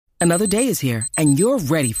Another day is here, and you're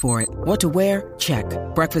ready for it. What to wear? Check.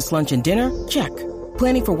 Breakfast, lunch, and dinner? Check.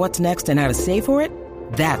 Planning for what's next and how to save for it?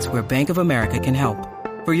 That's where Bank of America can help.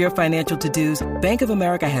 For your financial to-dos, Bank of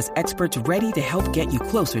America has experts ready to help get you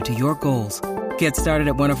closer to your goals. Get started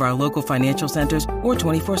at one of our local financial centers or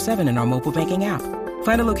 24/7 in our mobile banking app.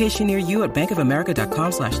 Find a location near you at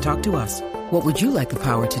bankofamerica.com/talktous. What would you like the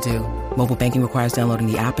power to do? Mobile banking requires downloading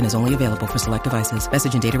the app and is only available for select devices.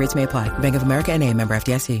 Message and data rates may apply. Bank of America N.A., member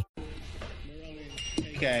FDIC.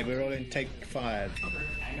 Okay, we're all in take 5.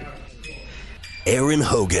 Aaron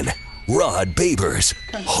Hogan, Rod Babers,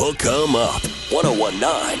 Hook 'em Up,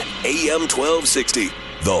 101.9 AM 1260,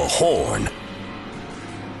 The Horn.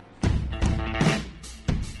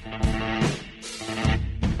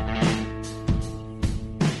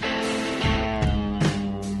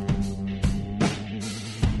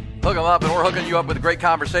 Hook 'em up, and we're hooking you up with a great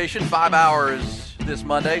conversation. 5 hours this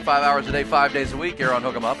Monday, 5 hours a day, 5 days a week here on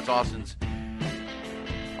Hook 'em Up. It's Austin's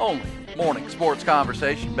only morning sports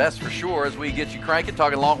conversation. Best for sure as we get you cranking,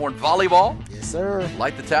 talking Longhorn volleyball. Yes, sir.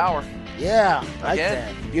 Light the tower. Yeah, like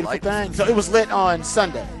Again, that. Beautiful light- thing. So it was lit on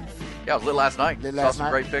Sunday. Yeah, it was lit last night. Lit Saw last some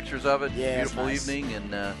night? great pictures of it. Yeah, it's Beautiful nice. evening,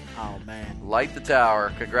 and Oh, man. light the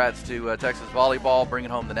tower. Congrats to Texas volleyball bringing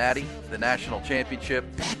home the Natty, the national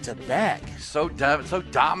championship. Back to back. So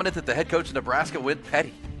dominant that the head coach of Nebraska went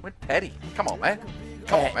petty. Come on, man.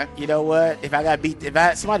 Come on, man. You know what? If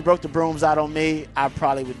somebody broke the brooms out on me, I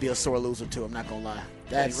probably would be a sore loser too. I'm not gonna lie.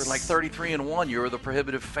 You were like 33-1. You were the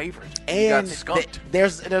prohibitive favorite. You And got skunked.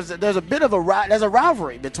 there's a bit of a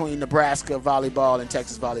rivalry between Nebraska volleyball and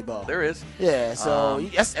Texas volleyball. There is. Yeah, so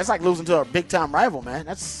that's like losing to a big time rival, man.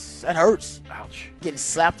 That hurts. Ouch. Getting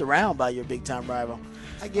slapped around by your big time rival.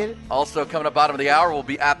 I get it. Also coming up bottom of the hour, we'll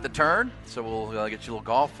be at the turn, so we'll get you a little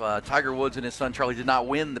golf. Tiger Woods and his son Charlie did not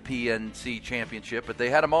win the PNC championship, but they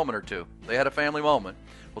had a moment or two. They had a family moment.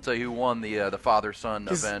 We'll tell you who won the father-son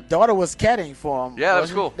His event. daughter was caddying for him. Yeah, that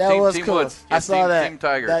was wasn't cool. That Team- was Team cool. Woods. I Yes, saw Team- that. Team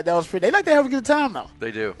Tiger. That was pretty. They like to have a good time though.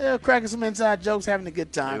 They do. They're cracking some inside jokes, having a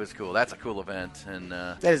good time. It was cool. That's a cool event, and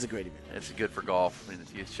That is a great event. it's good for golf.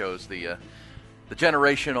 It shows the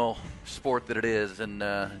generational sport that it is and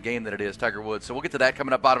game that it is, Tiger Woods. So we'll get to that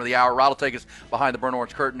coming up bottom of the hour. Rod will take us behind the burnt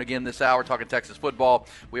orange curtain again this hour, talking Texas football.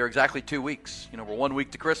 We are exactly 2 weeks. We're 1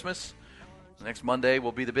 week to Christmas. Next Monday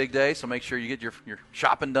will be the big day, so make sure you get your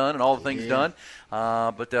shopping done and all the things done.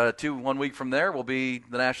 But 1 week from there will be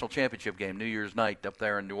the national championship game, New Year's night up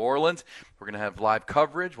there in New Orleans. We're going to have live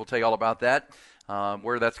coverage. We'll tell you all about that,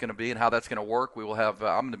 where that's going to be and how that's going to work. We will have.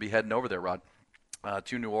 I'm going to be heading over there, Rod,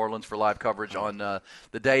 to New Orleans for live coverage on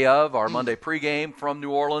the day of our Monday pregame from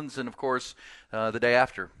New Orleans, and of course the day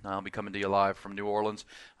after. I'll be coming to you live from New Orleans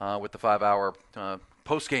with the 5-hour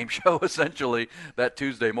post-game show essentially that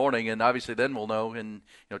Tuesday morning, and obviously then we'll know in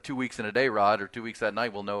 2 weeks in a day, Rod, or 2 weeks that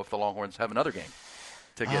night, we'll know if the Longhorns have another game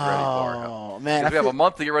to get ready for. Oh, man. If we have a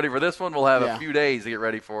month to get ready for this one, we'll have Yeah. a few days to get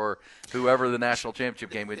ready for whoever the national championship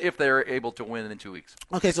game is, if they're able to win in 2 weeks.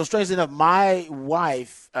 Okay, so strangely enough, my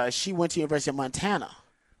wife, she went to University of Montana.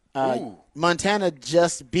 Montana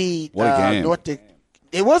just beat What a game. North Dakota.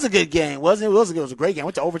 It was a good game, wasn't it? It was a great game.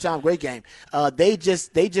 Went to overtime, great game. They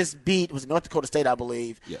just beat, was it North Dakota State, I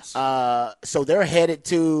believe. Yes. So they're headed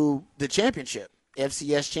to the championship,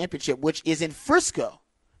 FCS championship, which is in Frisco,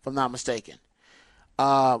 if I'm not mistaken.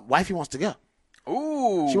 Wifey wants to go.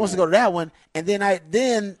 Ooh. She wants to go to that one, and then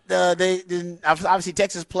obviously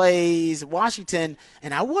Texas plays Washington,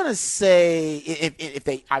 and I want to say if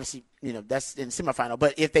they obviously that's in the semifinal,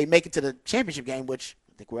 but if they make it to the championship game, which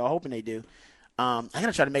I think we're all hoping they do, I'm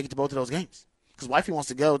gonna try to make it to both of those games because wifey wants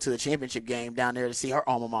to go to the championship game down there to see her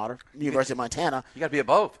alma mater, University of Montana. You got to be at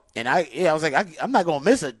both. And I was like, I'm not gonna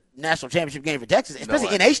miss a national championship game for Texas, especially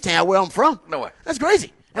way. in H-Town where I'm from. No way. That's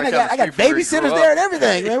crazy. And Right I down got the street from where you babysitters grew there up. and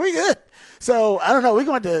everything, man. We good. So I don't know. We're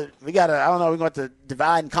going to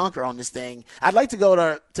divide and conquer on this thing. I'd like to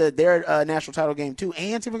go to their national title game too,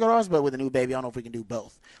 and see if we go to ours. But with a new baby, I don't know if we can do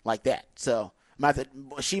both like that. So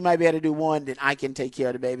she might be able to do one, then I can take care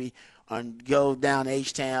of the baby and go down to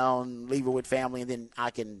H-Town, leave her with family, and then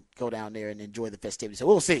I can go down there and enjoy the festivities. So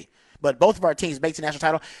we'll see. But both of our teams make the national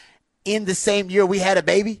title in the same year we had a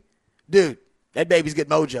baby, dude. That baby's good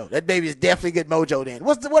mojo. That baby is definitely good mojo then.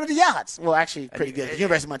 What are the odds? Well, actually, pretty good. The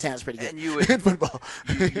University of Montana is pretty good. And you would, in football.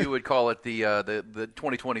 you would call it the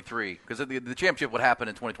 2023 because the championship would happen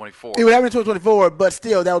in 2024. It would happen in 2024, but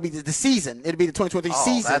still, that would be the season. It would be the 2023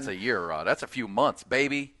 season. That's a year, Rod. That's a few months,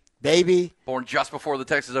 baby. baby. Born just before the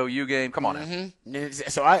Texas OU game. Come on now.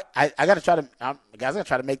 So I got to try to, guys, I got to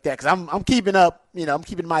try to make that because I'm keeping up. I'm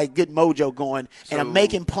keeping my good mojo going, and I'm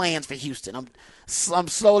making plans for Houston. I'm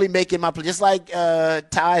slowly making my plans. Just like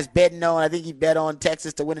Ty's betting on, I think he bet on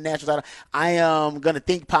Texas to win the national title. I am going to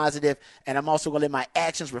think positive, and I'm also going to let my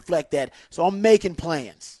actions reflect that. So I'm making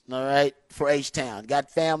plans, all right, for H-Town.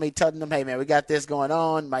 Got family telling them, hey, man, we got this going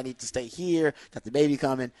on. Might need to stay here. Got the baby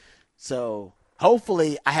coming. So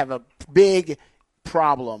hopefully I have a big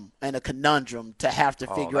problem and a conundrum to have to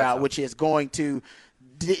figure out, which is going to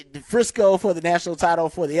Frisco for the national title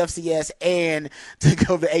for the FCS and to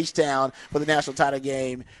go to H-Town for the national title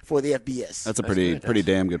game for the FBS. That's a pretty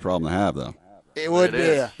damn good problem to have, though. It would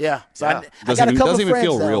be, yeah. So yeah. I got a couple doesn't even friends,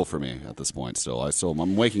 feel though. real for me at this point.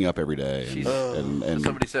 I'm waking up every day and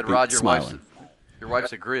somebody said, Rod, your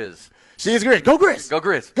wife's a Grizz. She is Grizz. Go Grizz. Go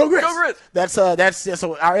Grizz. Go Grizz. Go Grizz. That's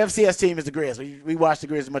so our FCS team is the Grizz. We watch the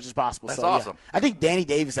Grizz as much as possible. That's so, awesome. Yeah. I think Danny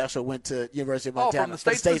Davis actually went to University of Montana.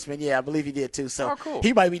 From the Statesman. Yeah, I believe he did too. So cool.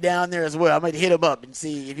 He might be down there as well. I might hit him up and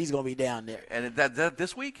see if he's going to be down there. And that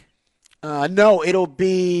this week? No, it'll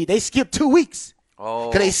be. They skipped 2 weeks.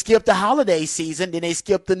 Oh. Because they skipped the holiday season, then they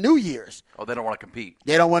skipped the New Year's. Oh, they don't want to compete.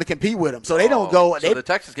 They don't want to compete with them, so they don't go. So the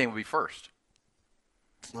Texas game will be first.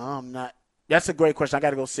 I'm not. That's a great question. I got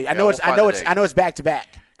to go see. I Yeah, know we'll find the date. I know it's back to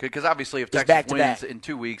back. Because obviously, if It's Texas wins back-to-back. in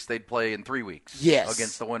 2 weeks, they'd play in 3 weeks. Yes.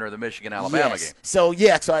 Against the winner of the Michigan-Alabama game. So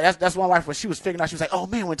that's my wife when she was figuring out. She was like, "Oh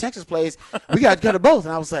man, when Texas plays, we got to go to both."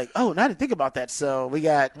 And I was like, "Oh, no, I didn't think about that." So we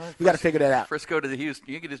got to figure that out. Frisco to the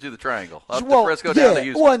Houston. You can just do the triangle. Up to Frisco, yeah. down to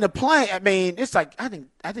Houston. Well, in the plane, I mean, it's like I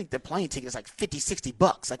think the plane ticket is like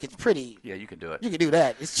 $50-$60. Like it's pretty. Yeah, you can do it. You can do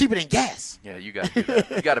that. It's cheaper than gas. Yeah, you got to do that.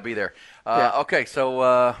 You got to be there. Okay,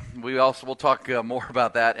 so we'll talk more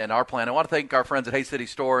about that and our plan. I want to thank our friends at Hay City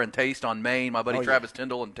Store and Taste on Main. My buddy Travis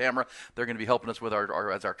Tyndall and Tamara, they're going to be helping us with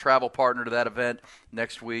as our travel partner to that event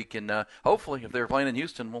next week. And hopefully, if they're playing in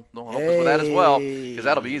Houston, they'll help us with that as well, because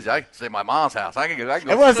that'll be easy. I can say my mom's house. I can go.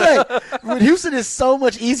 I want to say, Houston is so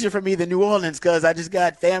much easier for me than New Orleans because I just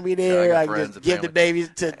got family there. I can just give the baby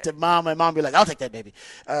to mom, and mom be like, "I'll take that baby."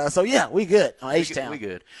 So yeah, we good on H-Town. We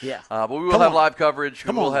good. Yeah. But we will have live coverage.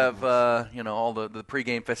 We will have all the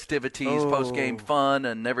pregame festivities, postgame fun,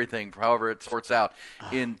 and everything. However it sorts out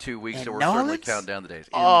in 2 weeks. So we're certainly counting down the days.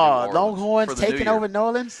 Longhorns taking over New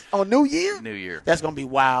Orleans on New Year. New Year. That's gonna be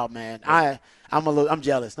wild, man. Yeah. I'm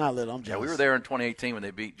jealous. Not a little. I'm jealous. Yeah, we were there in 2018 when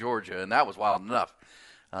they beat Georgia, and that was wild enough.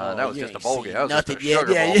 That was just a bowl game. That was nothing.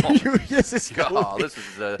 just a sugar bowl. This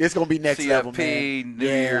is it's gonna be next CFP, level, man. New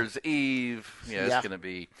Year's Eve. Yeah, it's gonna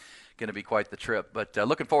be quite the trip. But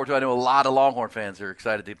looking forward to it. I know a lot of Longhorn fans are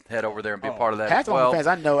excited to head over there and be a part of that half as well. Longhorn fans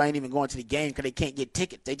I know ain't even going to the game because they can't get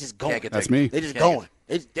tickets. They just going. That's me. They just going.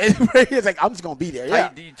 It's like I'm just gonna be there.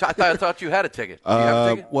 Yeah. I thought you had a ticket. Do you have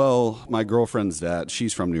a ticket? Well, my girlfriend's dad,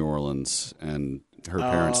 she's from New Orleans, and her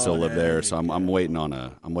parents still live there, so I'm waiting on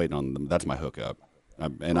them. That's my hookup.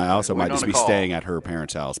 And I also might just be staying at her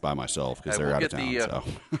parents' house by myself because they're out of town.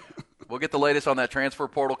 We'll get the latest on that transfer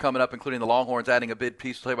portal coming up, including the Longhorns adding a bid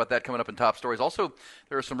piece. We'll tell you about that coming up in top stories. Also,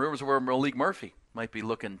 there are some rumors where Malik Murphy might be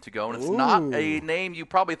looking to go, and it's not a name you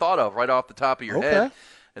probably thought of right off the top of your head.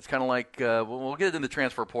 It's kind of like we'll get into the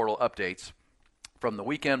transfer portal updates from the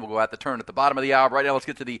weekend. We'll go at the turn at the bottom of the hour. Right now, let's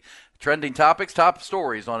get to the trending topics, top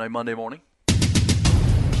stories on a Monday morning.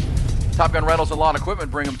 Top Gun Rentals and Lawn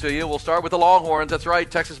Equipment bring them to you. We'll start with the Longhorns. That's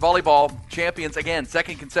right, Texas volleyball champions again,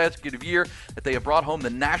 second consecutive year that they have brought home the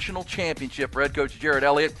national championship for head coach Jared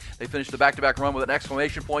Elliott. They finished the back-to-back run with an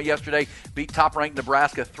exclamation point yesterday, beat top-ranked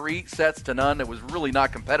Nebraska 3-0. It was really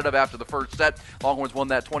not competitive after the first set. Longhorns won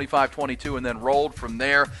that 25-22 and then rolled from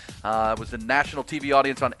there. It was a national TV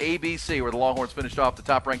audience on ABC where the Longhorns finished off the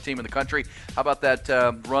top-ranked team in the country. How about that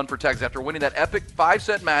run for Texas after winning that epic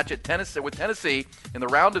 5-set match at Tennessee in the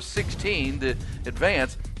round of 16 to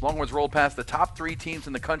advance? Longhorns rolled past the top 3 teams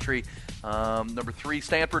in the country. Number 3,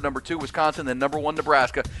 Stanford. Number 2, Wisconsin. Then number 1,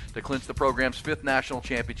 Nebraska, to clinch the program's 5th national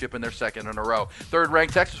championship and their 2nd in a row.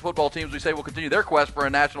 Third-ranked Texas football teams, we say, will continue their quest for a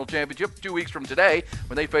national championship 2 weeks from today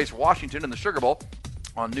when they face Washington in the Sugar Bowl.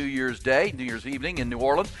 On New Year's Day, New Year's evening in New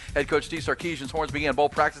Orleans, head coach Steve Sarkisian's Horns began bowl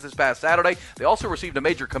practice this past Saturday. They also received a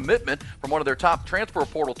major commitment from one of their top transfer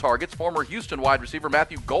portal targets. Former Houston wide receiver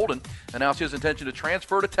Matthew Golden announced his intention to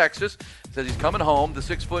transfer to Texas. He says he's coming home. The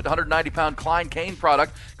 6-foot, 190-pound Klein Kane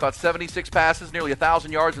product caught 76 passes, nearly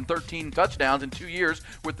 1,000 yards, and 13 touchdowns in 2 years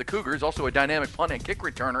with the Cougars. Also a dynamic punt and kick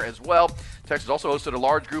returner as well. Texas also hosted a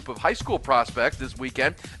large group of high school prospects this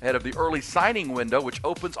weekend ahead of the early signing window, which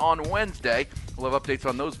opens on Wednesday. We'll have updates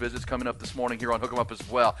on those visits coming up this morning here on Hook 'em Up as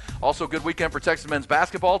well. Also, good weekend for Texas men's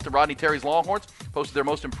basketball. Rodney Terry's Longhorns posted their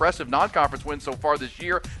most impressive non-conference win so far this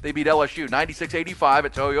year. They beat LSU 96-85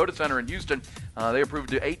 at Toyota Center in Houston. They improved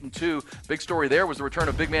to 8-2. Big story there was the return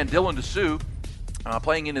of big man Dylan Dessou.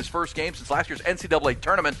 Playing in his first game since last year's NCAA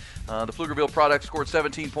tournament. The Pflugerville product scored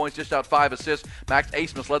 17 points, dished out 5 assists. Max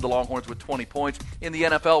Asmus led the Longhorns with 20 points. In the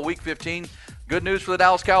NFL, Week 15, good news for the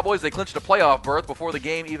Dallas Cowboys. They clinched a playoff berth before the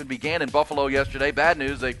game even began in Buffalo yesterday. Bad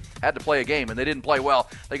news, they had to play a game, and they didn't play well.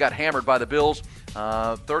 They got hammered by the Bills,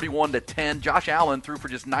 31-10. Josh Allen threw for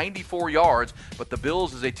just 94 yards, but the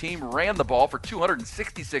Bills as a team ran the ball for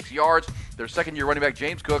 266 yards. Their second-year running back,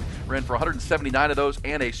 James Cook, ran for 179 of those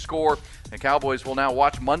and a score. And Cowboys will now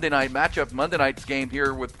watch Monday night's game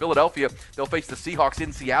here with Philadelphia. They'll face the Seahawks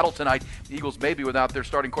in Seattle tonight. The Eagles may be without their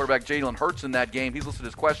starting quarterback, Jalen Hurts, in that game. He's listed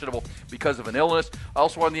as questionable because of an illness.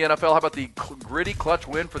 Also on the NFL, how about the gritty clutch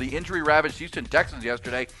win for the injury-ravaged Houston Texans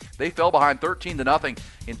yesterday? They fell behind 13-0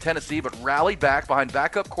 in Tennessee, but rallied back behind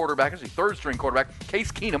backup quarterback, actually third-string quarterback, Case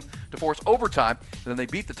Keenum, to force overtime. And then they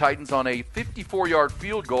beat the Titans on a 54-yard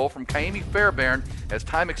field goal from Kaimi Fairbairn. As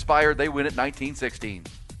time expired, they win at 19-16.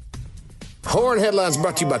 Horn Headlines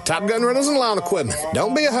brought to you by Top Gun Rentals and Lawn Equipment.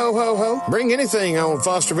 Don't be a ho-ho-ho. Bring anything on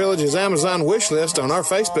Foster Village's Amazon wish list on our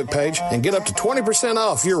Facebook page and get up to 20%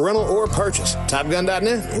 off your rental or purchase.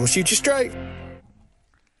 TopGun.net, we'll shoot you straight.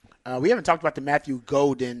 We haven't talked about the Matthew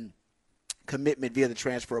Golden commitment via the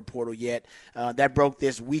transfer portal yet. That broke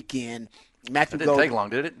this weekend. Matthew It didn't take long,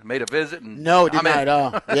 did it? Made a visit? And no, it did not at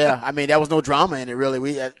all. Yeah, I mean, there was no drama in it,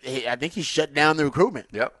 really. I think he shut down the recruitment.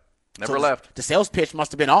 Yep. Never left. The sales pitch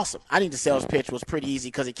must have been awesome. I think the sales pitch was pretty easy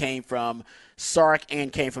because it came from Sark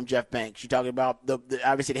and came from Jeff Banks. You're talking about the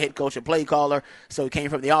obviously the head coach and play caller, so it came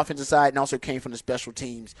from the offensive side and also came from the special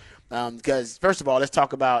teams. Because, first of all, let's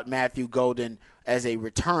talk about Matthew Golden as a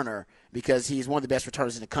returner because he's one of the best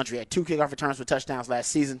returners in the country. He had 2 kickoff returns for touchdowns last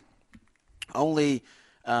season. Only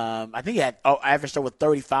I think he had averaged over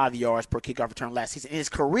 35 yards per kickoff return last season. In his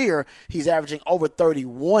career, he's averaging over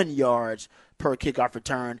 31 yards per kickoff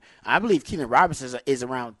return. I believe Keelan Robinson is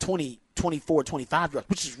around 20, 24, 25 yards,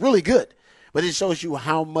 which is really good. But it shows you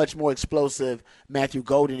how much more explosive Matthew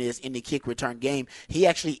Golden is in the kick return game. He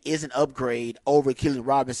actually is an upgrade over Keelan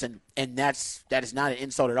Robinson, and that is not an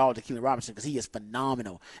insult at all to Keelan Robinson because he is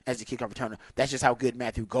phenomenal as a kickoff returner. That's just how good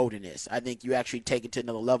Matthew Golden is. I think you actually take it to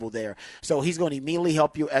another level there. So he's going to immediately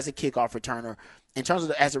help you as a kickoff returner. In terms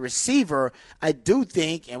of as a receiver, I do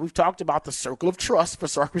think, and we've talked about the circle of trust for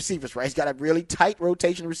Sark receivers, right? He's got a really tight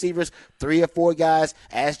rotation of receivers, 3 or 4 guys.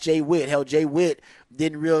 Ask Jay Witt. Hell, Jay Witt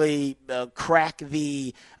didn't really crack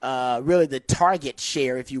the target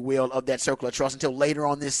share, if you will, of that circle of trust until later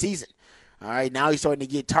on this season. All right, now he's starting to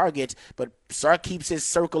get targets, but Sark keeps his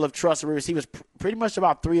circle of trust with receivers pretty much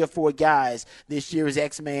about 3 or 4 guys. This year is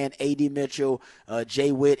X-Man, A.D. Mitchell,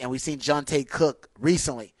 Jay Witt, and we've seen Jonte Cook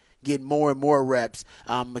recently get more and more reps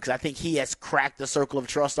because I think he has cracked the circle of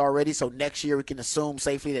trust already. So next year we can assume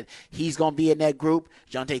safely that he's going to be in that group.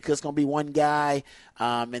 Jonte Cook's going to be one guy.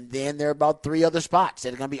 And then there are about 3 other spots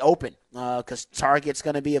that are going to be open because Target's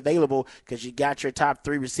going to be available because you got your top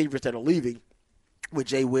 3 receivers that are leaving with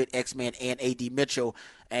Jay Witt, X-Man, and A.D. Mitchell.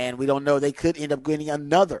 And we don't know. They could end up getting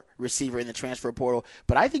another receiver in the transfer portal.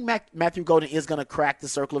 But I think Matthew Golden is going to crack the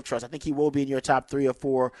circle of trust. I think he will be in your top 3 or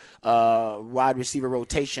 4 wide receiver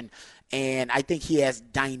rotation. And I think he has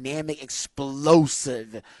dynamic,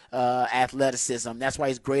 explosive athleticism. That's why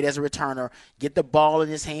he's great as a returner. Get the ball in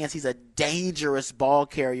his hands. He's a dangerous ball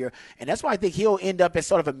carrier. And that's why I think he'll end up as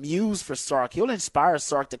sort of a muse for Sark. He'll inspire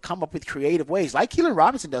Sark to come up with creative ways, like Keelan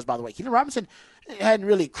Robinson does, by the way. Keelan Robinson hadn't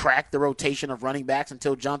really cracked the rotation of running backs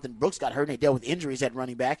until Jonathan Brooks got hurt and they dealt with injuries at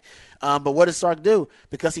running back. But what does Sark do?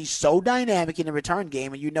 Because he's so dynamic in the return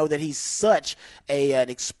game, and you know that he's such an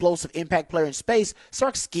explosive impact player in space,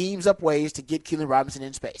 Sark schemes up ways to get Keelan Robinson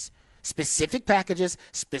in space. Specific packages,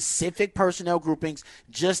 specific personnel groupings,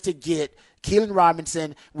 just to get Keelan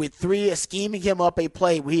Robinson with 3, scheming him up a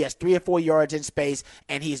play where he has 3 or 4 yards in space,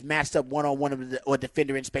 and he's matched up one-on-one with a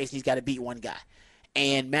defender in space, and he's got to beat one guy.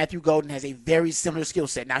 And Matthew Golden has a very similar skill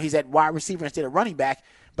set. Now he's at wide receiver instead of running back,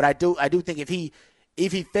 but I do think if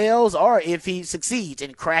he fails or if he succeeds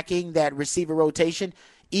in cracking that receiver rotation,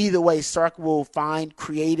 either way, Sark will find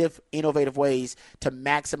creative, innovative ways to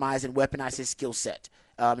maximize and weaponize his skill set.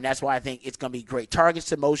 And that's why I think it's going to be great. Targets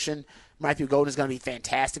to motion. Matthew Golden is going to be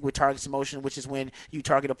fantastic with targets to motion, which is when you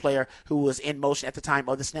target a player who was in motion at the time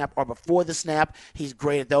of the snap or before the snap. He's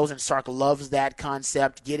great at those, and Sark loves that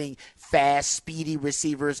concept, getting fast, speedy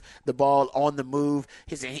receivers the ball on the move.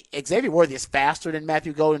 Xavier Worthy is faster than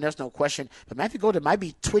Matthew Golden, there's no question, but Matthew Golden might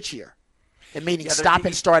be twitchier. meaning stop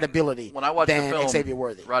and start ability. When I watch the film, Xavier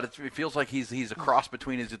Worthy. Right, it feels like he's a cross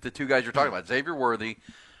between the two guys you're talking about, Xavier Worthy,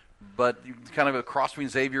 but kind of a cross between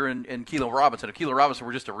Xavier and Keelan Robinson. If Keelan Robinson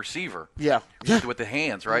were just a receiver, with the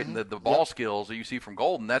hands, right, and the ball skills that you see from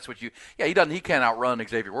Golden, that's what you. Yeah, he can't outrun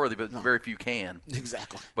Xavier Worthy, but very few can.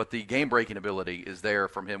 Exactly. But the game breaking ability is there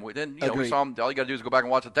from him. Then we saw him. All you got to do is go back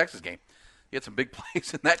and watch the Texas game. He had some big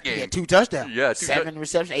plays in that game. Yeah, 2 touchdowns. Yeah, 7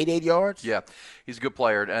 receptions, 88 yards. Yeah, he's a good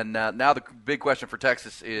player. And now the big question for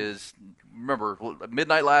Texas is, remember,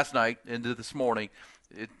 midnight last night into this morning,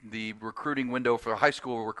 the recruiting window for high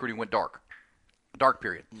school recruiting went dark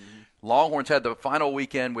period. Mm-hmm. Longhorns had the final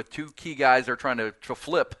weekend with 2 key guys they're trying to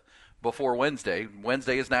flip before Wednesday.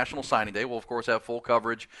 Wednesday is National Signing Day. We'll, of course, have full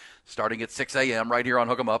coverage starting at 6 a.m. right here on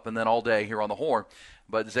Hook 'em Up and then all day here on the Horn.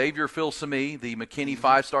 But Xavier Phil-Sami, the McKinney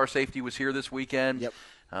 5-star safety, was here this weekend. Yep.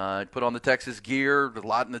 Put on the Texas gear. A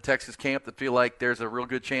lot in the Texas camp that feel like there's a real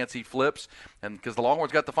good chance he flips. And because the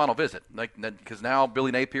Longhorns got the final visit. Because now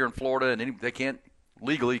Billy Napier in Florida, and they can't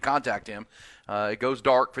legally contact him. It goes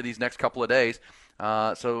dark for these next couple of days.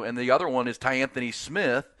 And the other one is Ty Anthony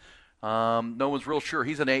Smith. No one's real sure.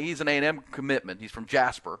 He's an A&M commitment. He's from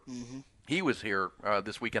Jasper. Mm-hmm. He was here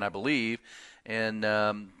this weekend, I believe, and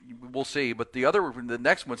we'll see. But the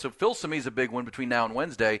next one, so Phil-Sami's a big one between now and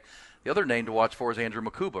Wednesday. The other name to watch for is Andrew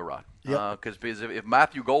Makuba, Rod. Because if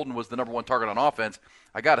Matthew Golden was the number one target on offense,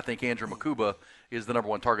 I got to think Andrew Makuba is the number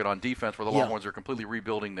one target on defense, where the Longhorns are completely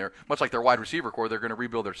rebuilding much like their wide receiver corps, they're going to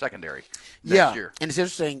rebuild their secondary next year. And it's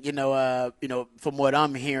interesting, from what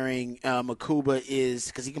I'm hearing, Makuba is,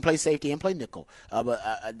 because he can play safety and play nickel, but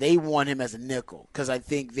they want him as a nickel because I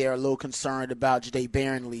think they're a little concerned about Jahdae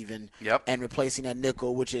Barron leaving and replacing that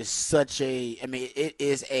nickel, which is it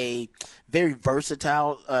is a very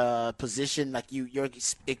versatile position. Like your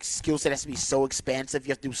skill set has to be so expansive.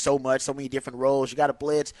 You have to do so much, so many different roles. You got to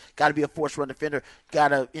blitz, got to be a force run defender, got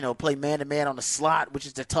to play man-to-man on the slot, which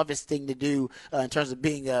is the toughest thing to do in terms of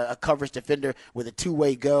being a coverage defender with a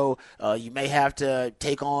two-way go. You may have to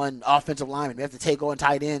take on offensive linemen. You may have to take on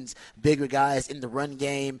tight ends, bigger guys in the run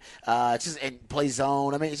game, and play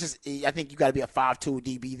zone. I think you got to be a 5'2"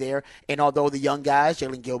 DB there. And although the young guys,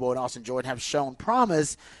 Jalen Gilbo and Austin Jordan, have shown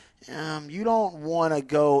promise, you don't want to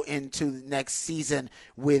go into the next season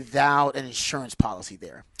without an insurance policy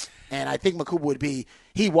there. And I think Makuba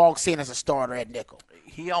he walks in as a starter at nickel.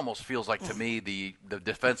 He almost feels like, to me, the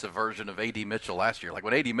defensive version of A.D. Mitchell last year. Like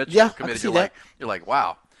when A.D. Mitchell committed, you're like,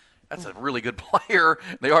 wow, that's a really good player.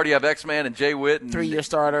 They already have X-Man and Jay Witt. And 3-year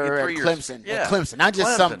starter at Clemson. Yeah. Clemson, not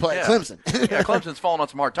just some play. Yeah. Clemson. Clemson's fallen on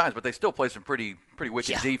some hard times, but they still play some pretty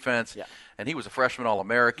wicked defense. Yeah. And he was a freshman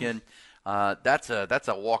All-American. That's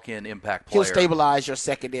a walk-in impact player. He'll stabilize your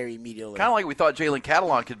secondary immediately. Kind of like we thought Jalen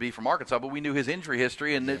Catalon could be from Arkansas, but we knew his injury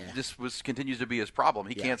history, and it continues to be his problem.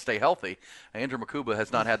 He can't stay healthy. Andrew Makuba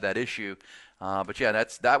has not had that issue. But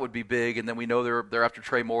that would be big. And then we know they're after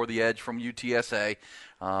Trey Moore, the edge from UTSA,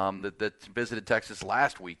 that visited Texas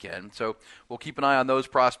last weekend. So we'll keep an eye on those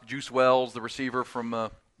prospects. Juice Wells, the receiver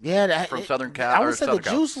from Southern Cal. I would say the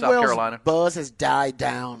Juice Wells buzz has died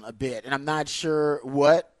down a bit, and I'm not sure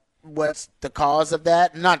what's the cause of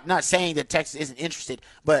that. Not saying that Texas isn't interested,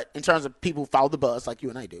 but in terms of people who follow the buzz like you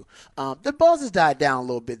and I do, the buzz has died down a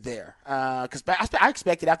little bit there. Because I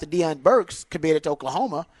expected after Deion Burks committed to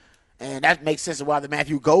Oklahoma, and that makes sense of why the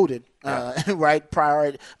Matthew Golden,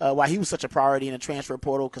 priority, why he was such a priority in the transfer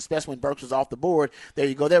portal, because especially when Burks was off the board. There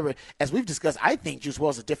you go. As we've discussed, I think Juice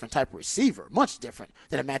Wells is a different type of receiver, much different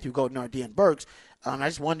than a Matthew Golden or Deion Burks. I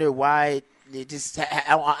just wonder why.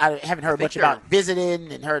 I haven't heard much about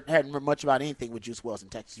visiting and hadn't heard much about anything with Juice Wells in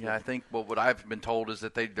Texas. Yeah, I think what I've been told is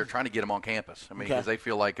that they're trying to get him on campus. Because they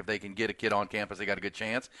feel like if they can get a kid on campus, they got a good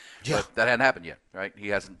chance. Yeah. But that hadn't happened yet, right? He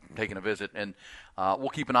hasn't taken a visit, and we'll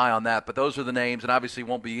keep an eye on that. But those are the names, and obviously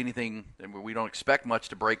won't be anything. We don't expect much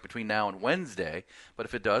to break between now and Wednesday. But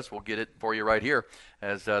if it does, we'll get it for you right here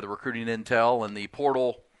as the recruiting intel and the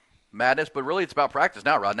portal madness. But really, it's about practice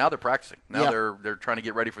now, Rod. Now they're practicing. Now they're trying to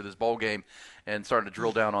get ready for this bowl game and starting to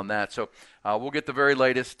drill down on that. So we'll get the very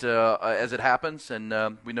latest as it happens.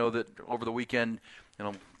 And we know that over the weekend,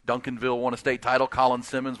 Duncanville won a state title. Colin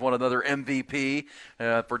Simmons won another MVP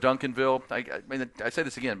for Duncanville. I say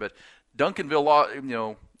this again, but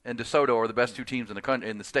Duncanville, and DeSoto are the best two teams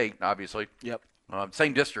in the state, obviously. Yep.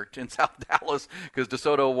 Same district in South Dallas, because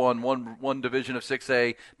DeSoto won one division of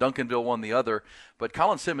 6A, Duncanville won the other. But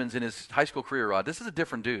Colin Simmons, in his high school career, Rod, this is a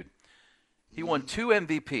different dude. He won 2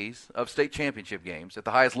 MVPs of state championship games at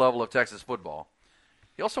the highest level of Texas football.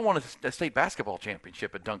 He also won a state basketball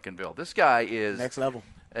championship at Duncanville. This guy is next level.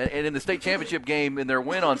 And in the state championship game, in their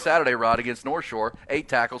win on Saturday, Rod, against North Shore, 8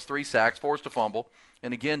 tackles, 3 sacks, forced a fumble,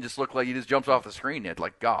 and again, just looked like he just jumps off the screen. It's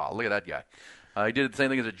like, God, look at that guy. He did the same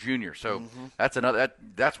thing as a junior. So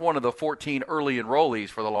that's one of the 14 early enrollees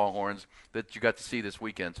for the Longhorns that you got to see this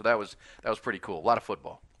weekend. So that was pretty cool. A lot of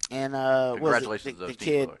football. And congratulations to to those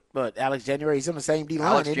kid, but Alex January, he's on the same D-line.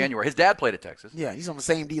 Alex January. His dad played at Texas. Yeah, he's on the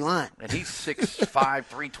same D-line. And he's 6'5",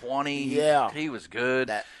 320. Yeah. He was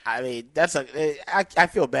good. I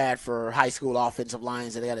feel bad for high school offensive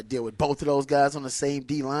lines that they got to deal with both of those guys on the same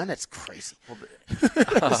D-line. That's crazy.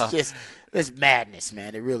 It's madness,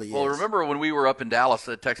 man. It really is. Well, remember when we were up in Dallas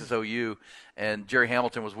at Texas OU, and Jerry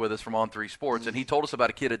Hamilton was with us from On3 Sports, and he told us about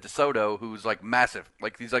a kid at DeSoto who's like massive.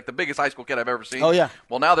 Like he's like the biggest high school kid I've ever seen. Oh, yeah.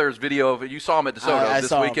 Well, now there's video of it. You saw him at DeSoto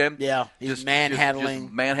this weekend. Yeah, he's manhandling.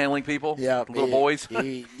 Just manhandling people. Yeah, little boys.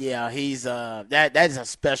 He's that is a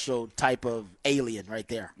special type of alien right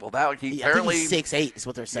there. Well, apparently I think he's 6'8" is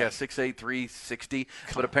what they're saying. Yeah, 6'8", 360.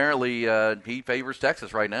 But apparently he favors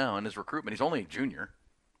Texas right now in his recruitment. He's only a junior.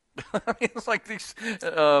 I mean, it's like these.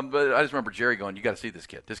 But I just remember Jerry going, "You got to see this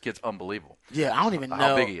kid. This kid's unbelievable." Yeah, I don't even know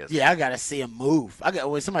how big he is. Yeah, I got to see him move.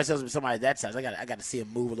 When somebody tells me somebody that size, I got to see him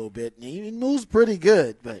move a little bit. And he moves pretty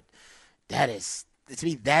good, but that is to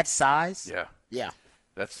be that size. Yeah.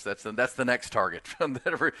 That's the next target. Talking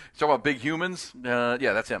about big humans.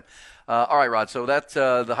 That's him. All right, Rod. So that's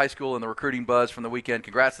the high school and the recruiting buzz from the weekend.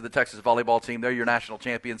 Congrats to the Texas volleyball team. They're your national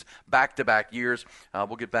champions back-to-back years.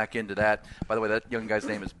 We'll get back into that. By the way, that young guy's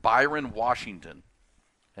name is Byron Washington.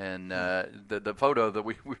 And the photo that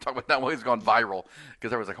we were talking about that one has gone viral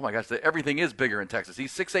because everyone's like, oh, my gosh, everything is bigger in Texas.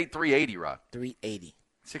 He's 6'8", 380, Rod. 380.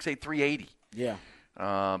 6'8", 380. Yeah.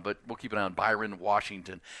 But we'll keep an eye on Byron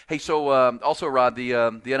Washington. Hey, so also, Rod, the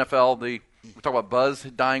NFL, we talk about buzz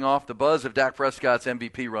dying off. The buzz of Dak Prescott's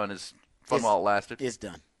MVP run is fun while it lasted. It's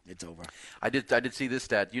done. It's over. I did see this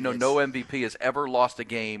stat. No MVP has ever lost a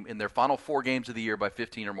game in their final 4 games of the year by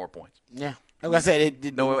 15 or more points. Yeah. Like I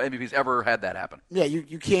said, no MVP's ever had that happen. Yeah,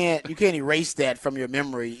 you can't erase that from your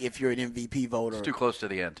memory if you're an MVP voter. It's too close to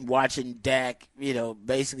the end. Watching Dak,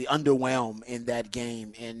 basically underwhelm in that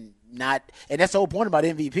game and that's the whole point about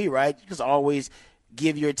MVP, right? You just always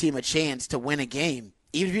give your team a chance to win a game.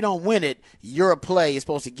 Even if you don't win it, your play is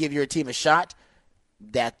supposed to give your team a shot.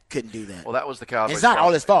 Dak couldn't do that. Well, that was the Cowboys. It's not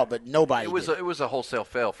all his fault, but nobody. It was a wholesale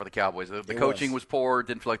fail for the Cowboys. The coaching was poor.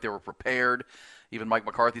 Didn't feel like they were prepared. Even Mike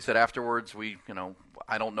McCarthy said afterwards,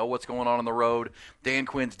 I don't know what's going on the road. Dan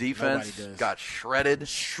Quinn's defense got shredded.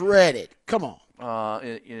 Come on.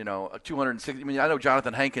 260. I mean, I know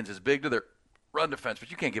Jonathan Hankins is big to their run defense, but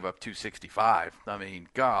you can't give up 265. I mean,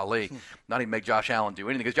 golly, not even make Josh Allen do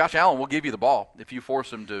anything because Josh Allen will give you the ball if you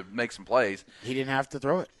force him to make some plays. He didn't have to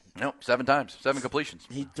throw it. No, 7 times, 7 completions.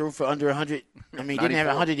 He threw for under 100. I mean, he didn't have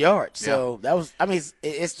 100 yards. So that was. I mean,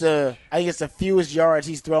 I think it's the fewest yards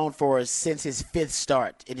he's thrown for since his 5th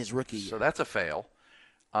start in his rookie year. So that's a fail.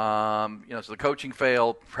 So the coaching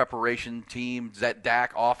fail, preparation team,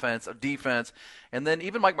 Dak offense, defense, and then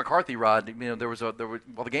even Mike McCarthy, Rod. The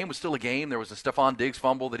game was still a game. There was a Stephon Diggs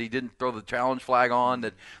fumble that he didn't throw the challenge flag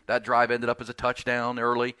on. That drive ended up as a touchdown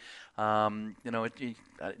early. And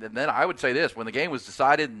then I would say this: when the game was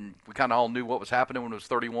decided and we kind of all knew what was happening when it was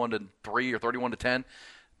 31-3 or 31-10.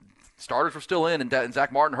 Starters were still in, and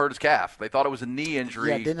Zach Martin hurt his calf. They thought it was a knee injury.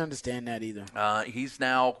 Yeah, I didn't understand that either. He's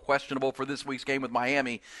now questionable for this week's game with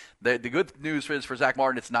Miami. The good news is for Zach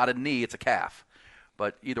Martin, it's not a knee, it's a calf.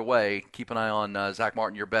 But either way, keep an eye on Zach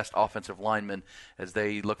Martin, your best offensive lineman, as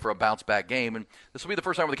they look for a bounce-back game. And this will be the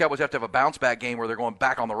first time where the Cowboys have to have a bounce-back game where they're going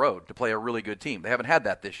back on the road to play a really good team. They haven't had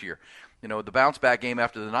that this year. The bounce-back game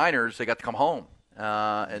after the Niners, they got to come home.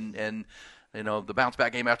 The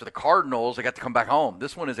bounce-back game after the Cardinals, they got to come back home.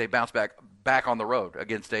 This one is a bounce-back on the road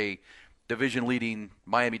against a division-leading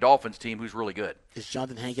Miami Dolphins team who's really good. Is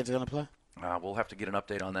Jonathan Hankins going to play? We'll have to get an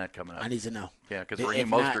update on that coming up. I need to know. Yeah, because Raheem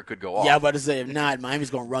Mostert could go off. Yeah, but to say if not, Miami's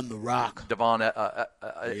going to run the rock. Devon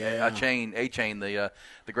A-Chain, the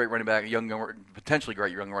great running back, potentially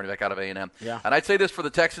great young running back out of A&M. Yeah. And I'd say this for the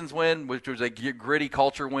Texans win, which was a gritty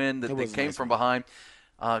culture win that they came from behind.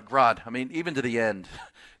 Rod, I mean, even to the end,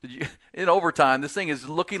 in overtime, this thing is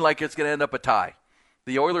looking like it's going to end up a tie.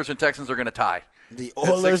 The Oilers and Texans are going to tie. The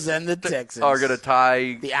Oilers and the Texans are going to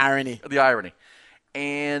tie. The irony.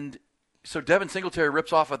 And so Devin Singletary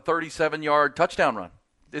rips off a 37-yard touchdown run.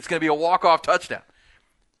 It's going to be a walk-off touchdown.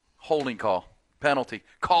 Holding call. Penalty.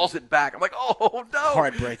 Calls it back. I'm like, oh, no.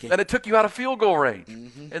 Heartbreaking. And it took you out of field goal range.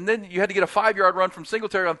 Mm-hmm. And then you had to get a 5-yard run from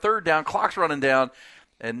Singletary on 3rd down. Clock's running down.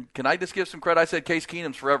 And can I just give some credit? I said Case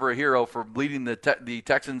Keenum's forever a hero for leading the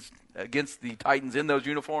Texans against the Titans in those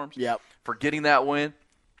uniforms. Yep. For getting that win.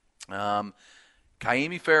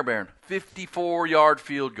 Ka'imi Fairbairn, 54-yard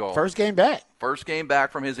field goal. First game back. First game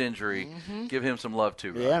back from his injury. Give him some love,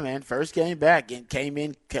 too. Right? Yeah, man. First game back and came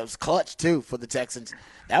in, was clutch, too, for the Texans.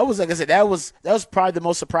 That was, like I said, that was probably the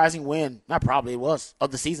most surprising win. Not probably, it was,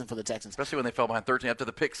 of the season for the Texans. Especially when they fell behind 13 after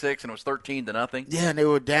the pick six, and it was 13-0. Yeah, and they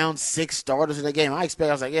were down 6 starters in the game. I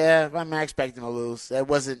was like, yeah, I'm not expecting to lose. That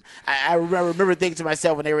wasn't – I remember thinking to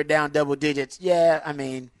myself when they were down double digits, yeah, I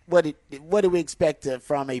mean, what do we expect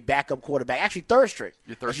from a backup quarterback? Actually, third string.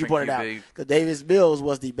 Your third string QB. out. Because Davis Mills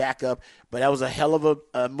was the backup, but that was a hell of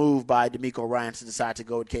a move by DeMeco Ryans to decide to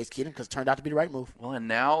go with Case Keenum because it turned out to be the right move. Well, and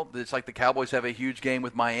now it's like the Cowboys have a huge game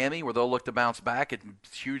with Miami where they'll look to bounce back. It's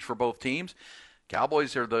huge for both teams.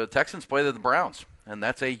 The Texans play the Browns, and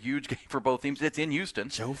that's a huge game for both teams. It's in Houston.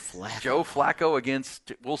 Joe Flacco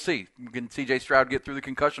against, we'll see. Can C.J. Stroud get through the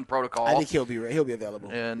concussion protocol? I think he'll be available.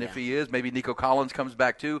 And if he is, maybe Nico Collins comes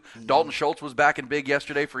back too. Dalton Schultz was back and big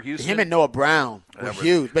yesterday for Houston. Him and Noah Brown were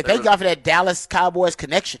huge. But thank God for that Dallas Cowboys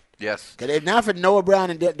connection. Yes. Because if not for Noah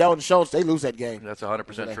Brown and Dalton Schultz, they lose that game. That's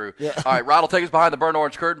 100% true. Yeah. All right, Rod will take us behind the burnt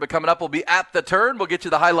orange curtain, but coming up, we'll be at the turn. We'll get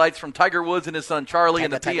you the highlights from Tiger Woods and his son Charlie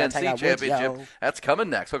in the PNC Championship. That's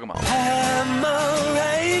coming next. Hook 'em on. I'm all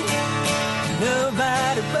right.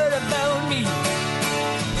 Nobody but about me.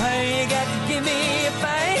 Why you got to give me a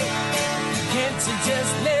fight? Can't you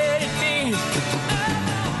just let it be?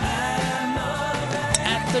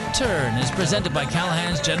 The Turn is presented by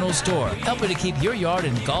Callahan's General Store, helping to keep your yard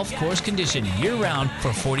in golf course condition year-round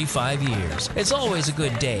for 45 years. It's always a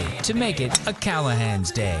good day to make it a Callahan's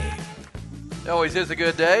Day. It always is a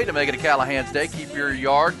good day to make it a Callahan's Day. Keep your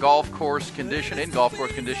yard golf course condition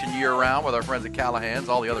year-round with our friends at Callahan's.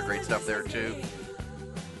 All the other great stuff there, too.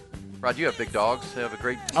 Rod, you have big dogs. They have a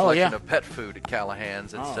great selection of pet food at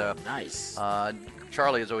Callahan's. It's, nice.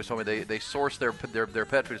 Charlie has always told me they source their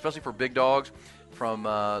pet food, especially for big dogs, from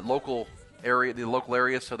the local area.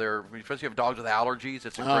 So especially if you have dogs with allergies,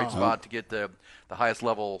 it's a great spot to get the highest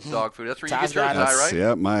level dog food. That's where you get yours, right?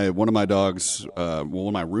 Yeah, one of my dogs, one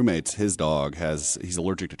of my roommates, his dog he's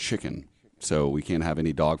allergic to chicken. So we can't have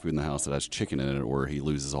any dog food in the house that has chicken in it, or he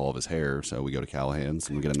loses all of his hair. So we go to Callahan's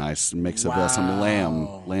and we get a nice mix of some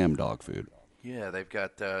lamb dog food. Yeah, they've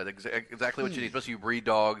got exactly what you need, especially you breed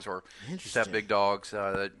dogs or just have big dogs.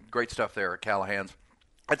 Great stuff there at Callahan's.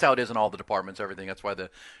 That's how it is in all the departments, everything. That's why the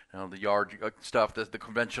yard stuff, the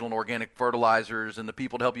conventional and organic fertilizers, and the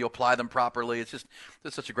people to help you apply them properly. It's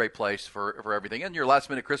such a great place for everything. And your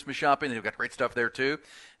last-minute Christmas shopping, they've got great stuff there, too,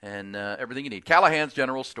 and everything you need. Callahan's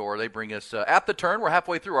General Store, they bring us at the turn. We're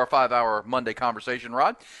halfway through our 5-hour Monday conversation,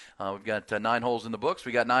 Rod. We've got 9 holes in the books.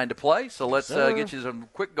 We got 9 to play, so let's get you some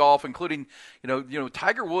quick golf, including,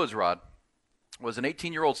 Tiger Woods, Rod, was an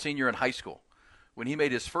 18-year-old senior in high school when he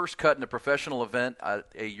made his first cut in a professional event,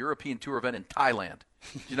 a European Tour event in Thailand.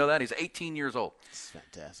 Did you know that? He's 18 years old. That's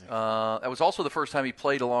fantastic. That was also the first time he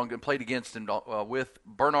played against and with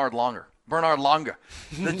Bernhard Langer. Bernhard Langer,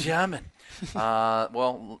 the German.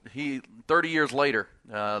 30 years later,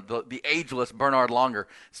 the ageless Bernhard Langer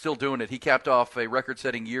still doing it. He capped off a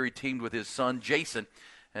record-setting year. He teamed with his son, Jason,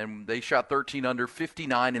 and they shot 13 under,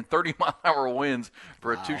 59 and 30-mile-an-hour winds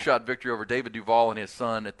for a 2-shot victory over David Duval and his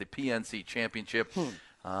son at the PNC Championship.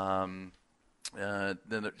 So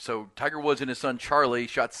Tiger Woods and his son Charlie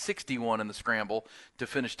shot 61 in the scramble to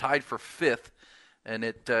finish tied for 5th, and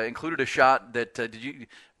it included a shot that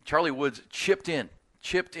Charlie Woods chipped in,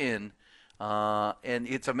 and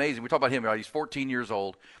it's amazing. We talk about him. He's 14 years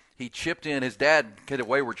old. He chipped in. His dad hit a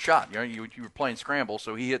wayward shot. You were playing scramble,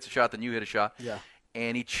 so he hits a shot, then you hit a shot. Yeah.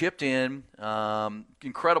 And he chipped in,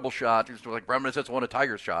 incredible shot. It was like reminiscence of one of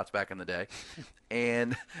Tiger's shots back in the day.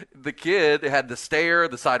 And the kid had the stare,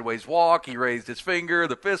 the sideways walk. He raised his finger,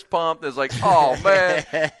 the fist pump. It was like, oh, man,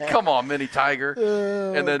 come on, mini Tiger.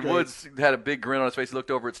 And then Woods had a big grin on his face. He looked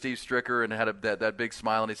over at Steve Stricker and had that big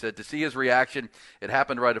smile. And he said, to see his reaction, it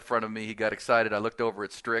happened right in front of me. He got excited. I looked over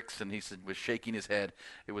at Strix, and he was shaking his head.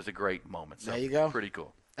 It was a great moment. So, there you go. Pretty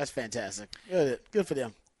cool. That's fantastic. Good for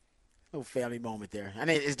them. Little family moment there. I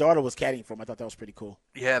mean, his daughter was caddying for him. I thought that was pretty cool.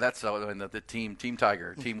 Yeah, that's the Team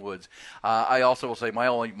Tiger, Team Woods. I also will say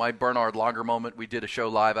my Bernhard Langer moment. We did a show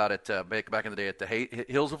live out at back in the day at the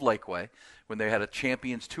Hills of Lakeway when they had a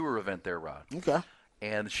Champions Tour event there, Rod. Okay.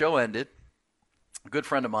 And the show ended. A good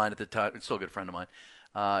friend of mine at the time, still a good friend of mine.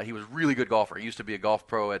 He was a really good golfer. He used to be a golf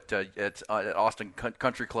pro at Austin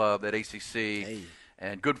Country Club at ACC,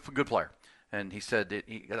 and good player. And he said,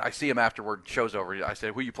 I see him afterward, show's over. I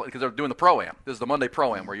said, who you play? Because they're doing the Pro-Am. This is the Monday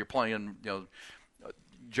Pro-Am where you're playing,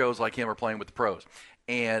 Joes like him are playing with the pros.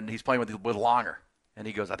 And he's playing with Langer. And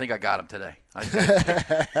he goes, I think I got him today. I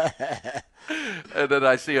said, and then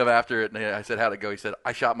I see him after it, and I said, how'd it go? He said,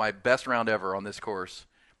 I shot my best round ever on this course,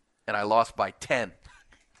 and I lost by 10.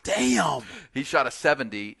 Damn. He shot a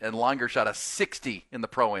 70, and Langer shot a 60 in the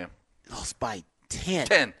Pro-Am. Lost by 10.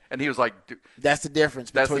 10. And he was like, dude, that's the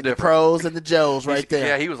difference between the pros and the Joes right there.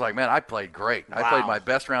 Yeah, he was like, man, I played great. Wow. I played my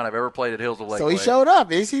best round I've ever played at Hills of Lake. So he showed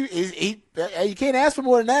up. You can't ask for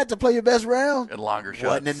more than that to play your best round. And Langer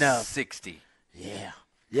shot enough. 60.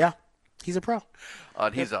 Yeah. He's a pro.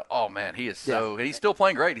 And he is so, and he's still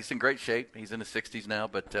playing great. He's in great shape. He's in his 60s now,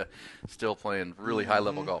 but still playing really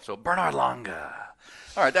high-level golf. So Bernard Langer.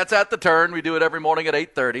 All right, that's At the Turn. We do it every morning at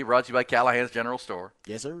 8:30, brought to you by Callahan's General Store.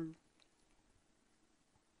 Yes, sir.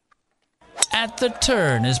 At the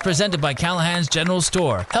Turn is presented by Callahan's General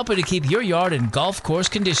Store, helping to keep your yard in golf course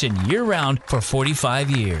condition year-round for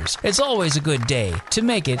 45 years. It's always a good day to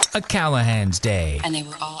make it a Callahan's Day. And they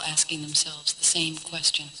were all asking themselves the same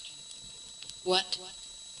question. What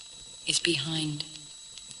is behind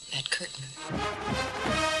that curtain?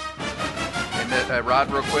 And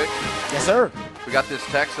Rod, real quick. Yes, sir. We got this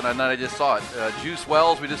text, and I just saw it. Juice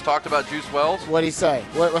Wells, we just talked about Juice Wells. What'd he say?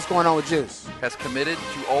 What's going on with Juice? Has committed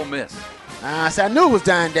to Ole Miss. I knew it was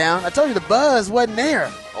dying down. I told you the buzz wasn't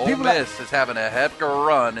there. Ole Miss is having a heck of a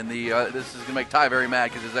run, and this is going to make Ty very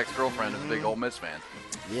mad because his ex-girlfriend is a big Ole Miss fan.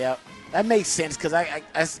 Yeah, that makes sense because I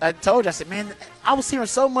told you, I said, man, I was hearing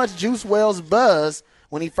so much Juice Wells buzz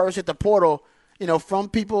when he first hit the portal, from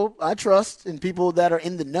people I trust and people that are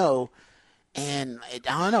in the know, and I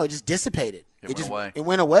don't know, it just dissipated. It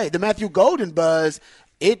went away. The Matthew Golden buzz,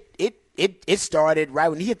 it started right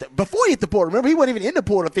when before he hit the portal. Remember, he wasn't even in the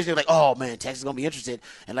portal officially. Like, oh man, Texas is gonna be interested,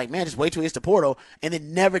 and like, man, just wait till he hits the portal, and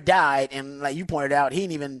then never died. And like you pointed out, he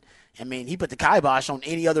didn't even. I mean, he put the kibosh on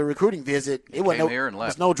any other recruiting visit. It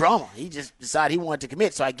was no drama. He just decided he wanted to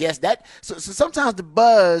commit. So I guess that. So sometimes the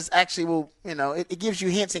buzz actually will, it gives you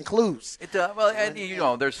hints and clues. It does. Well,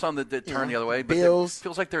 and there's some that turn the other way. But it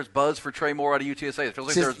feels like there's buzz for Trey Moore out of UTSA. It feels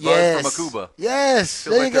like there's buzz for Makuba. Yes,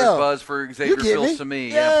 feels like there's buzz for Xavier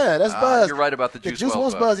Phil-Sami. Yeah, that's buzz. You're right about the Juice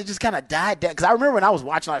Wells buzz. It just kind of died down. Because I remember when I was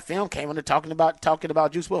watching that film, came under talking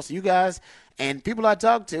about Juice Wells. So you guys and people I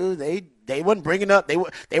talked to, they wasn't bringing up. They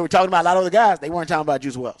were talking about a lot of other guys. They weren't talking about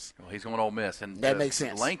Juice Wells. Well, he's going to Ole Miss, and that makes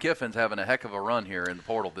sense. Lane Kiffin's having a heck of a run here in the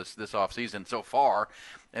portal this offseason so far.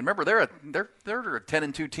 And remember, they're a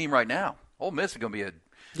 10-2 team right now. Ole Miss is going to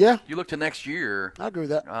be You look to next year. I agree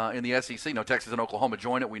with that. In the SEC, Texas and Oklahoma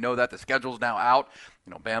join it. We know that the schedule's now out.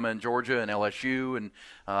 Bama and Georgia and LSU, and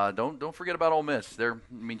don't forget about Ole Miss.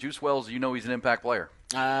 Juice Wells, he's an impact player.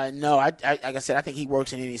 No, like I said, I think he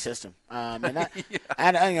works in any system. I'm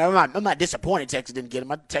not disappointed Texas didn't get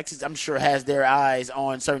him. Texas, I'm sure, has their eyes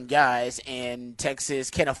on certain guys, and Texas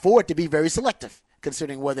can afford to be very selective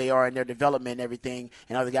considering where they are in their development and everything,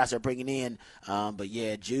 and other guys they're bringing in. But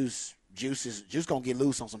yeah, Juice gonna get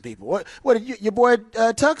loose on some people. What did your boy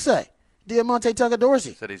Tuck say? Diamante Tucker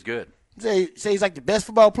Dorsey said he's good. Say he's like the best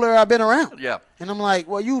football player I've been around. Yeah. And I'm like,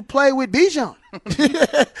 well, you play with Bijan.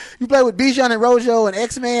 You play with Bijan and Rojo and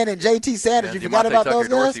X-Man and JT Sanders. You forgot about those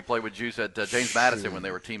guys? Dorsey played with Juice at James Madison when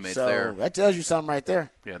they were teammates there. That tells you something right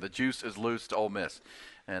there. Yeah, the Juice is loose to Ole Miss.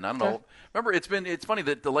 And I don't know. Remember, it's funny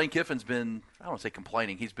that Lane Kiffin's been, I don't want to say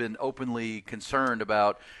complaining, he's been openly concerned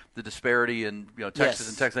about the disparity in Texas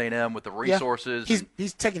and Texas A&M with the resources. Yeah.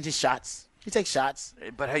 He's taking his shots. He takes shots.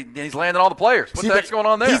 But, hey, he's landing all the players. What the heck's going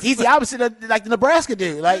on there? He's the opposite of like the Nebraska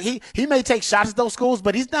dude. Like he may take shots at those schools,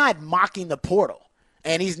 but he's not mocking the portal.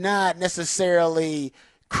 And he's not necessarily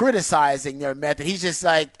criticizing their method. He's just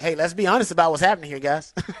like, hey, let's be honest about what's happening here,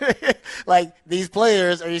 guys. Like, these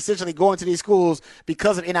players are essentially going to these schools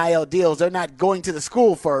because of NIL deals. They're not going to the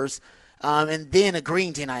school first and then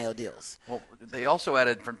agreeing to NIL deals. Well, they also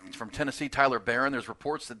added from Tennessee, Tyler Barron. There's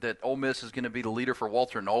reports that Ole Miss is going to be the leader for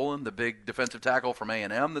Walter Nolan, the big defensive tackle from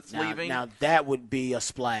A&M that's leaving. Now, that would be a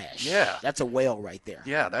splash. Yeah. That's a whale right there.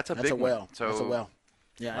 Yeah, that's a big whale. one. So, that's a whale.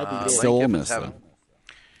 Yeah, that'd be big. Still Ole Miss, though.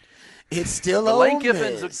 It's still Lane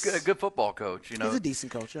Kiffin's a good football coach. He's a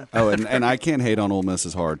decent coach. Yeah. Oh, and I can't hate on Ole Miss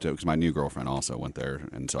as hard too because my new girlfriend also went there,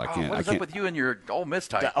 and so I can't. What is up with you and your Ole Miss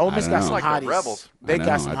type? The Ole Miss got some hotties. The Rebels. They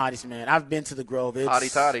got some hotties, man. I've been to the Grove.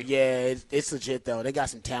 Hottie toddy. Yeah, it's legit though. They got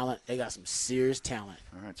some talent. They got some serious talent.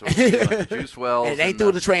 All right, so Juice Wells. And they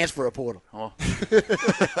threw the transfer portal. Well,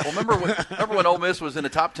 remember when Ole Miss was in a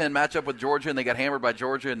top 10 matchup with Georgia and they got hammered by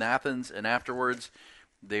Georgia in Athens, and afterwards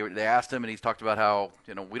they asked him, and he's talked about how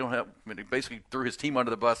we don't have. I mean, he basically threw his team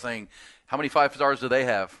under the bus, saying, "How many 5 stars do they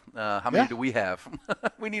have? How many do we have?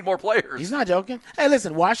 We need more players." He's not joking. Hey,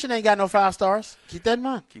 listen, Washington ain't got no 5 stars. Keep that in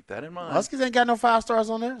mind. Keep that in mind. Huskies ain't got no 5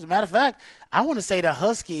 stars on there. As a matter of fact, I want to say the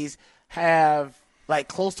Huskies have like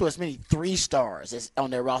close to as many 3 stars as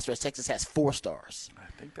on their roster as Texas has 4 stars. I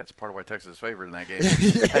think that's part of why Texas is favored in that game.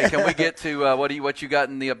 Hey, can we get to what you got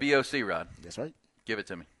in the BOC, Rod? That's right. Give it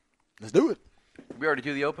to me. Let's do it. We already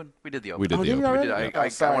do the Open? We did the Open. We did the Open.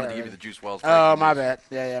 I wanted to give you the Juice Wells. Oh, my bad.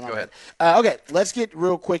 Yeah, Go ahead. Okay, let's get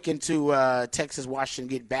real quick into Texas, Washington,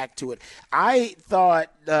 get back to it. I thought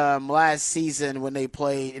last season when they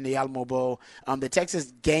played in the Alamo Bowl, the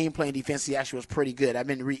Texas game plan defensively actually was pretty good. I've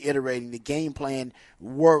been reiterating the game plan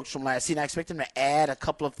works from last season. I expect them to add a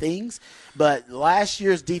couple of things, but last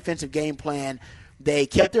year's defensive game plan, they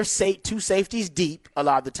kept their 2 safeties deep a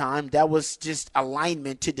lot of the time. That was just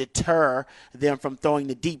alignment to deter them from throwing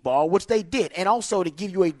the deep ball, which they did, and also to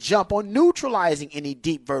give you a jump on neutralizing any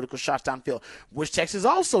deep vertical shots downfield, which Texas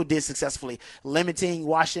also did successfully, limiting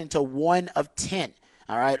Washington to 1 of 10.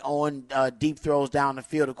 All right, on deep throws down the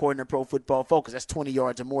field, according to Pro Football Focus. That's 20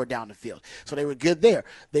 yards or more down the field. So they were good there.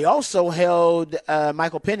 They also held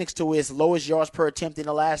Michael Penix to his lowest yards per attempt in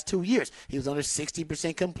the last 2 years. He was under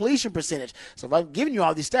 60% completion percentage. So if I'm giving you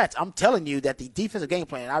all these stats, I'm telling you that the defensive game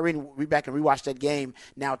plan, I read back and rewatched that game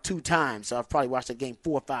now 2 times. So I've probably watched that game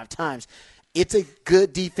 4 or 5 times. It's a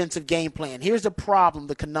good defensive game plan. Here's the problem,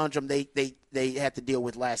 the conundrum they had to deal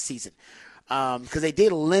with last season. Because they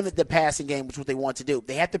did limit the passing game, which is what they want to do.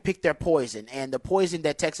 They had to pick their poison, and the poison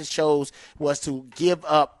that Texas chose was to give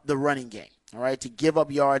up the running game, all right, to give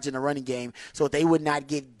up yards in the running game so they would not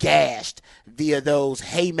get gashed via those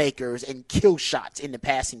haymakers and kill shots in the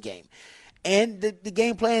passing game. And the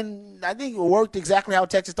game plan, I think, worked exactly how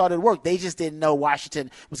Texas thought it worked. They just didn't know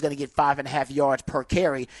Washington was going to get 5.5 yards per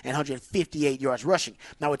carry and 158 yards rushing.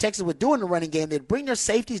 Now, what Texas was doing in the running game, they'd bring their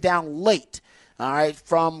safeties down late. All right,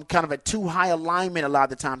 from kind of a too high alignment a lot of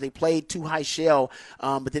the times. They played too high shell,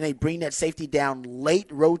 but then they bring that safety down late,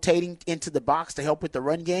 rotating into the box to help with the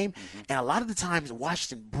run game. Mm-hmm. And a lot of the times,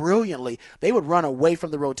 Washington, brilliantly, they would run away from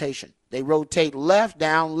the rotation. They rotate left,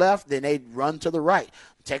 down left, then they'd run to the right.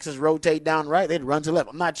 Texas rotate down right, they'd run to left.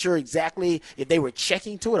 I'm not sure exactly if they were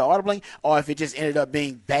checking to it audibly or if it just ended up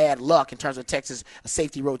being bad luck in terms of Texas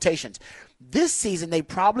safety rotations. This season, they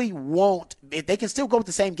probably won't, if they can still go with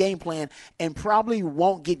the same game plan, and probably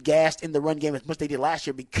won't get gassed in the run game as much as they did last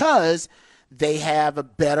year because they have a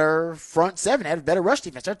better front 7, they have a better rush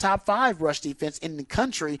defense. They're top 5 rush defense in the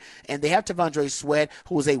country, and they have T'Vondre Sweat,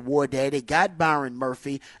 who is a war daddy. They got Byron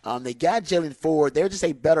Murphy. They got Jalen Ford. They're just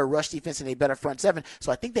a better rush defense and a better front 7.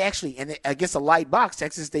 So I think they actually, and against a light box,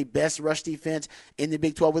 Texas is the best rush defense in the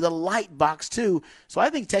Big 12 with a light box too. So I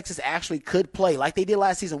think Texas actually could play like they did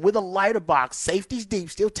last season with a lighter box, safeties deep,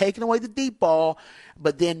 still taking away the deep ball,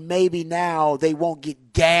 but then maybe now they won't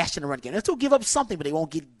get gashed in the run game. They'll still give up something, but they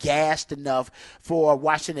won't get gashed enough for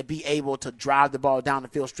Washington to be able to drive the ball down the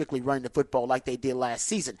field, strictly running the football like they did last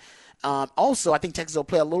season. Also, I think Texas will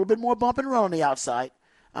play a little bit more bump and run on the outside.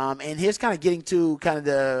 And here's kind of getting to kind of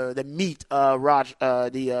the meat, Raj,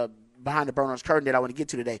 behind the Bernard's curtain that I want to get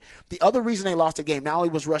to today. The other reason they lost the game not only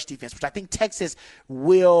was rush defense, which I think Texas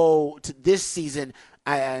will, this season,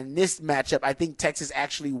 in this matchup, I think Texas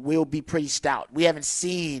actually will be pretty stout. We haven't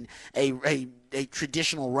seen a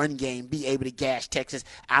traditional run game be able to gash Texas.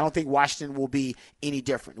 I don't think Washington will be any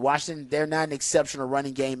different. Washington, they're not an exceptional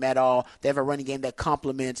running game at all. They have a running game that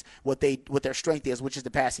complements what their strength is, which is the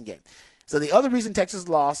passing game. So the other reason Texas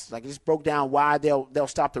lost, like I just broke down why they'll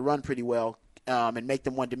stop the run pretty well and make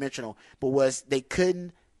them one-dimensional, but was they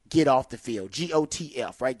couldn't get off the field,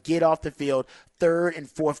 GOTF, right? Get off the field, 3rd and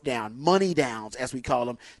 4th down, money downs, as we call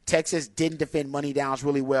them. Texas didn't defend money downs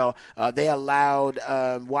really well. They allowed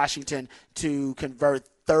Washington to convert,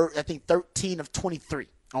 13 of 23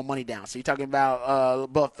 on money downs. So you're talking about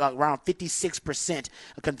around 56%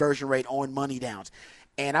 conversion rate on money downs.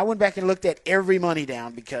 And I went back and looked at every money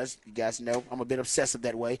down because you guys know I'm a bit obsessive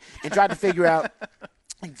that way and tried to figure out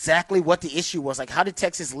exactly what the issue was. Like, how did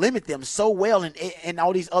Texas limit them so well in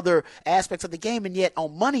all these other aspects of the game, and yet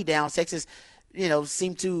on money down, Texas,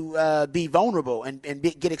 seemed to be vulnerable and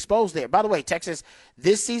get exposed there. By the way, Texas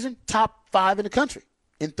this season, top 5 in the country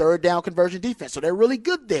in 3rd down conversion defense, so they're really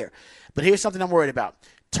good there. But here's something I'm worried about.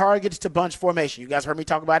 Targets to bunch formation. You guys heard me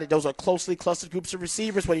talk about it. Those are closely clustered groups of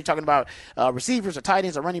receivers. Whether you're talking about receivers or tight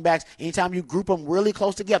ends or running backs, anytime you group them really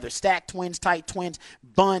close together, stack twins, tight twins,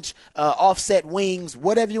 bunch, offset wings,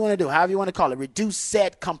 whatever you want to do, however you want to call it, reduced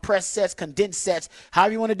set, compressed sets, condensed sets,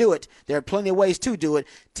 however you want to do it. There are plenty of ways to do it.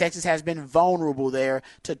 Texas has been vulnerable there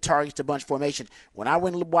to targets to bunch formation. When I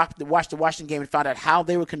went and watched the Washington game and found out how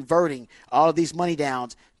they were converting all of these money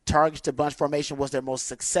downs, Targets to bunch formation was their most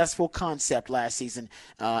successful concept last season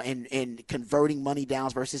in converting money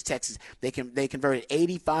downs versus Texas. They converted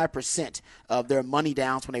 85% of their money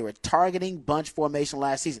downs when they were targeting bunch formation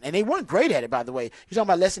last season. And they weren't great at it, by the way. You're talking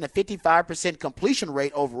about less than a 55% completion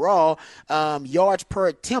rate overall. Yards per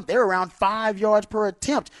attempt, they're around 5 yards per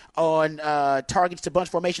attempt on targets to bunch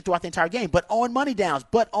formation throughout the entire game. But on money downs,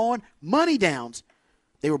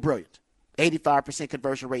 they were brilliant. 85%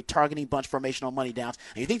 conversion rate, targeting bunch formation on money downs.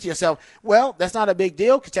 And you think to yourself, well, that's not a big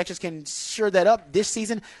deal because Texas can sure that up. This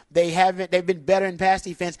season, they've been better in pass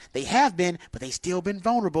defense. They have been, but they've still been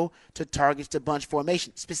vulnerable to targets to bunch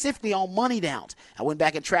formation, specifically on money downs. I went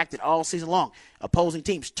back and tracked it all season long. Opposing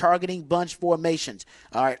teams targeting bunch formations,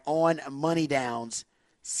 all right, on money downs,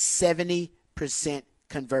 70%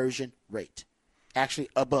 conversion rate. Actually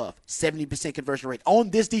above 70% conversion rate on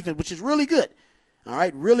this defense, which is really good. All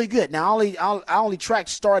right, really good. Now, I only tracked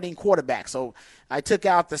starting quarterbacks, so I took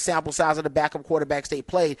out the sample size of the backup quarterbacks they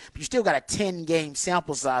played, but you still got a 10-game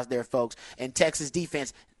sample size there, folks. And Texas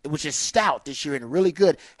defense, which is stout this year and really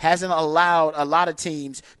good, hasn't allowed a lot of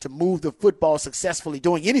teams to move the football successfully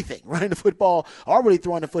doing anything, running the football or really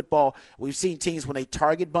throwing the football. We've seen teams when they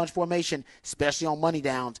target bunch formation, especially on money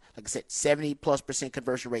downs, like I said, 70+%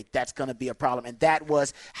 conversion rate. That's going to be a problem. And that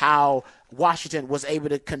was how Washington was able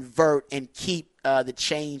to convert and keep the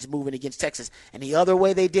chains moving against Texas. And the other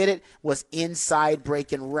way they did it was inside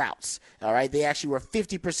breaking routes. All right, they actually were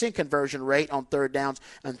 50% conversion rate on third downs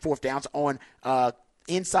and fourth downs on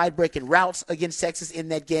inside breaking routes against Texas in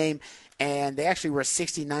that game, and they actually were a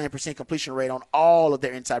 69% completion rate on all of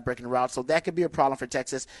their inside breaking routes, so that could be a problem for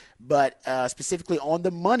Texas. But specifically on the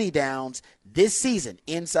money downs this season,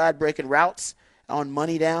 inside breaking routes on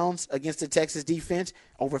money downs against the Texas defense,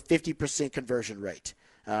 over 50% conversion rate.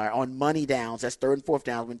 On money downs, that's third and fourth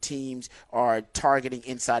downs when teams are targeting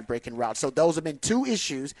inside breaking routes. So those have been two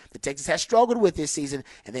issues that Texas has struggled with this season.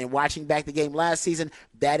 And then watching back the game last season,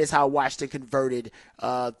 that is how Washington converted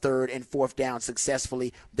third and fourth down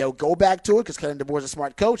successfully. They'll go back to it because Kellen DeBoer's a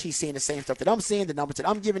smart coach. He's seeing the same stuff that I'm seeing, the numbers that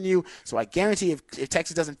I'm giving you. So I guarantee if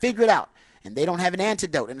Texas doesn't figure it out and they don't have an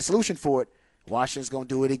antidote and a solution for it, Washington's going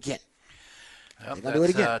to do it again. Yep, they're going to do it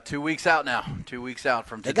again. 2 weeks out now. 2 weeks out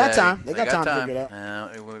from today. They got time. They got time to figure it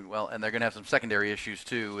out. Well, and they're going to have some secondary issues,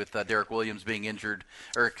 too, with Derek Williams being injured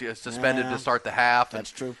or suspended to start the half. That's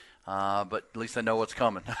true. But at least they know what's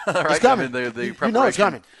comment. Right? It's coming. I mean, the you know it's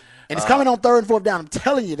coming. And it's coming on third and fourth down. I'm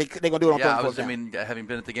telling you, they're going to do it on third and fourth down. I mean, having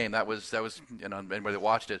been at the game, that was anybody that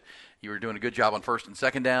watched it, you were doing a good job on first and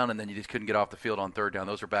second down, and then you just couldn't get off the field on third down.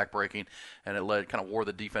 Those were backbreaking, and it kind of wore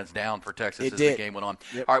the defense down for Texas the game went on.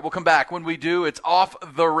 Yep. All right, we'll come back. When we do, it's off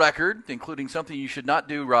the record, including something you should not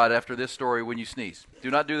do, Rod, after this story when you sneeze. Do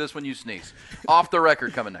not do this when you sneeze. Off the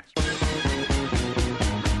record coming next.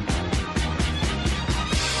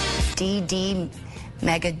 DD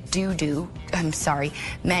Mangudu.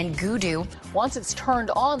 Once it's turned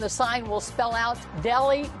on, the sign will spell out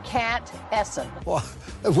Deli Cat Essen. Well,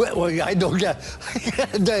 I don't get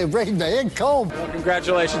they bring the income. Well,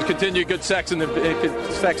 congratulations. Continue good sex in the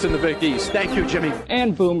Big East. Thank you, Jimmy.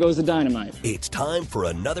 And boom goes the dynamite. It's time for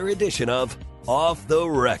another edition of Off the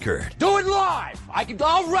Record. Do it live.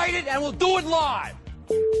 I'll write it and we'll do it live.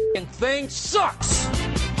 And thing sucks.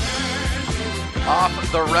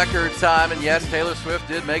 Off the record time, and yes, Taylor Swift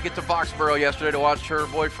did make it to Foxborough yesterday to watch her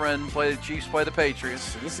boyfriend play the Chiefs play the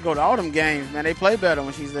Patriots. She used to go to all them games, man. They play better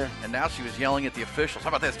when she's there. And now she was yelling at the officials. How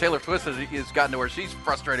about this? Taylor Swift has gotten to where she's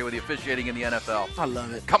frustrated with the officiating in the NFL. I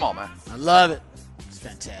love it. Come on, man. I love it. It's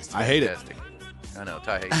fantastic. I hate it. I know,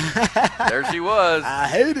 Ty hates it. There she was. I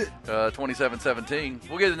hate it. 27-17.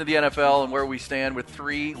 We'll get into the NFL and where we stand with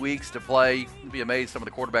 3 weeks to play. You'd be amazed some of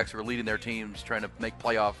the quarterbacks who are leading their teams trying to make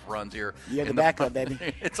playoff runs here. You have the backup, baby.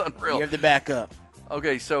 It's unreal. You have the backup.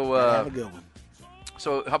 Okay, so have a good one.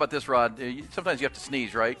 So how about this, Rod? Sometimes you have to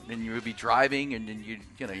sneeze, right? And you would be driving, and then you've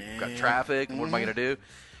got traffic, and what am I going to do?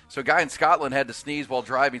 So a guy in Scotland had to sneeze while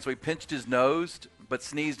driving, so he pinched his nose, but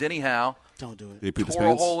sneezed anyhow. Don't do it. Did he poop his Tore a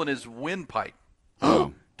pants? hole in his windpipe.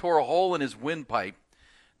 Oh. Tore a hole in his windpipe.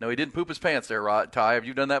 No, he didn't poop his pants there, Rod. Ty, have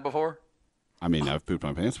you done that before? I mean, I've pooped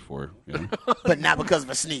my pants before. Yeah. But not because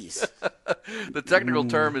of a sneeze. The technical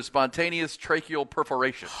term is spontaneous tracheal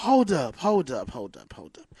perforation. Hold up.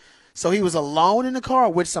 So he was alone in the car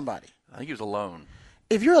or with somebody? I think he was alone.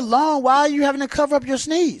 If you're alone, why are you having to cover up your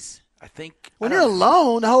sneeze? I think when you're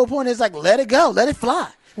alone, the whole point is like, let it go, let it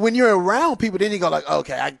fly. When you're around people, then you go like,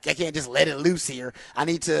 okay, I can't just let it loose here. I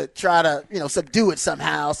need to try to, subdue it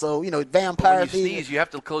somehow. So, vampire. When you sneeze, you have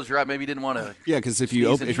to close your eye. Maybe you didn't want to. Yeah, because if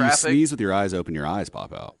you sneeze with your eyes open, your eyes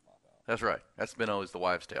pop out. That's right. That's been always the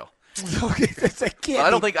wives' tale. I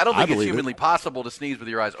don't think it's humanly possible to sneeze with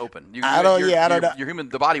your eyes open. I don't know.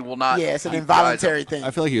 The body will not. Yeah, it's an involuntary thing.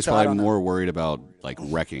 I feel like he was probably more worried about like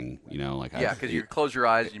wrecking. Because you close your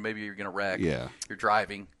eyes, and maybe you're going to wreck. Yeah, you're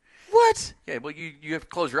driving. What? Yeah, well, you have to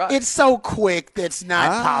close your eyes. It's so quick that's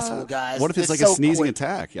not possible, guys. What if it's like so a sneezing quick.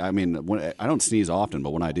 attack? I mean, I don't sneeze often,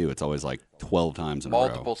 but when I do, it's always like 12 times in a row.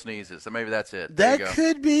 Multiple sneezes, so maybe that's it. That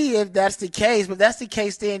could be if that's the case, but if that's the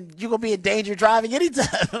case, then you're gonna be in danger driving anytime.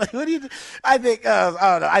 Like, what do you? I think I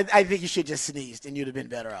don't know. I think you should just sneeze, and you'd have been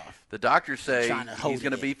better off. The doctors say he's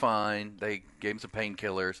going to be fine. They gave him some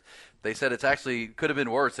painkillers. They said it's actually could have been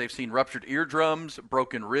worse. They've seen ruptured eardrums,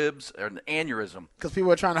 broken ribs, and an aneurysm. Because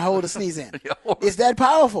people are trying to hold a sneeze in. It's that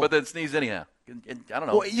powerful. But then sneeze anyhow. I don't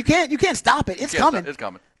know. Well, you can't stop it. It's coming.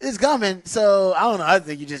 It's coming. So I don't know. I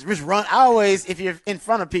think you just run. I always, if you're in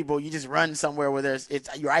front of people, you just run somewhere where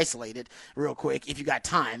you're isolated real quick if you got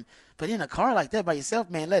time. But in a car like that by yourself,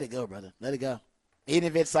 man, let it go, brother. Let it go. Even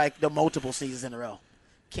if it's like the multiple sneezes in a row.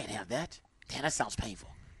 Can't have that. Damn, that sounds painful.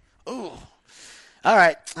 Ooh. All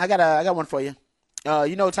right, I got one for you.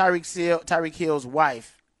 Tyreek Hill's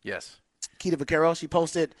wife. Yes. Keita Vaquero. She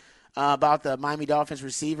posted about the Miami Dolphins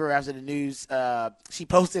receiver after the news. She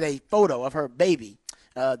posted a photo of her baby,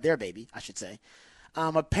 their baby, I should say.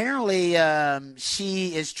 Apparently,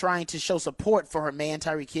 she is trying to show support for her man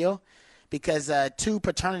Tyreek Hill because 2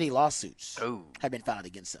 paternity lawsuits have been filed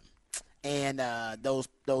against him, and those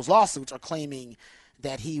lawsuits are claiming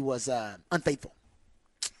that he was unfaithful.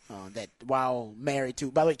 That while married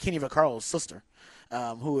to, by the way, Kenny Vaccaro's sister,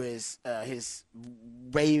 who is his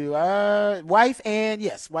wife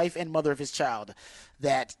and mother of his child,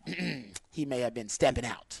 that he may have been stepping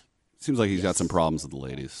out. Seems like he's got some problems with the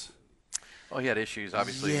ladies. Well, he had issues,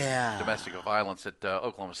 obviously, domestic violence at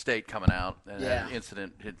Oklahoma State coming out, and an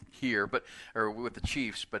incident here, with the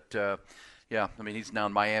Chiefs, but. Yeah, I mean, he's now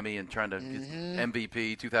in Miami and trying to get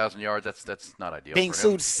MVP, 2,000 yards. That's not ideal. Being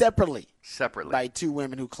sued separately by 2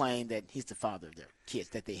 women who claim that he's the father of their kids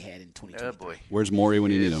that they had in 2020. Oh, boy. Where's Maury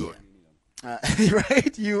when you need him?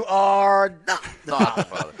 Right? You are not the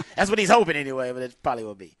father. That's what he's hoping anyway, but it probably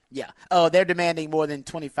will be. Yeah. Oh, they're demanding more than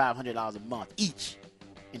 $2,500 a month each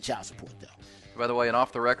in child support, though. By the way, and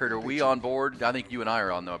off the record, are we on board? I think you and I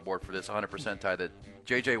are on the board for this 100%, Ty, that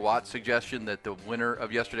J.J. Watt's suggestion that the winner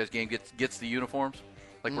of yesterday's game gets the uniforms?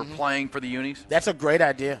 Like we're playing for the unis? That's a great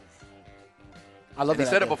idea. I love that. He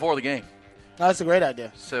said it before the game. No, that's a great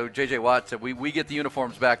idea. So J.J. Watt said, we get the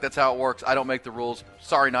uniforms back. That's how it works. I don't make the rules.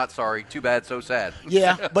 Sorry, not sorry. Too bad, so sad.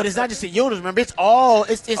 Yeah, but it's not just the uniforms. Remember, it's all.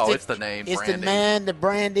 It's the name, it's branding. the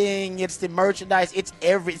branding. It's the merchandise. It's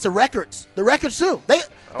the records. The records too. They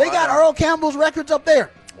got Earl Campbell's records up there.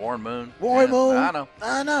 Warren Moon.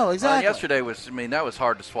 I know, exactly. Yesterday that was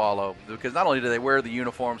hard to swallow because not only do they wear the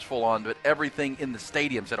uniforms full on, but everything in the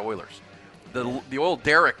stadium said Oilers. The old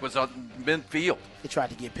Derrick was on midfield. They tried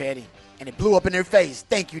to get petty, and it blew up in their face.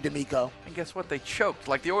 Thank you, D'Amico. And guess what? They choked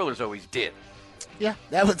like the Oilers always did. Yeah,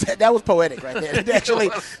 that was poetic right there. Actually,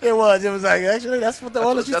 it was. It was like, actually, that's what the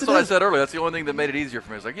Oilers used to do. That's what I said earlier. That's the only thing that made it easier for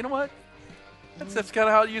me. I was like, you know what? That's kind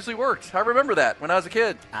of how it usually works. I remember that when I was a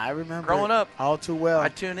kid. I remember growing up all too well.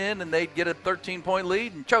 I'd tune in and they'd get a 13-point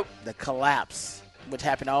lead and choke. The collapse, which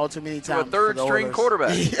happened all too many times. To a third-string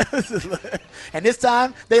quarterback. And this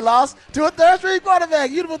time they lost to a third-string quarterback.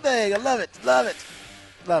 Beautiful thing. I love it. Love it.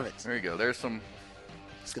 Love it. There you go. There's some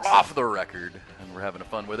off the record, and we're having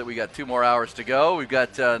fun with it. We got 2 more hours to go. We've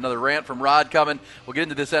got another rant from Rod coming. We'll get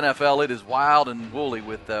into this NFL. It is wild and woolly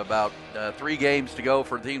with about 3 games to go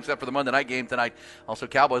for the team, except for the Monday night game tonight. Also,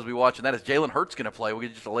 Cowboys will be watching. That is Jalen Hurts going to play. We'll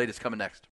get you the latest coming next.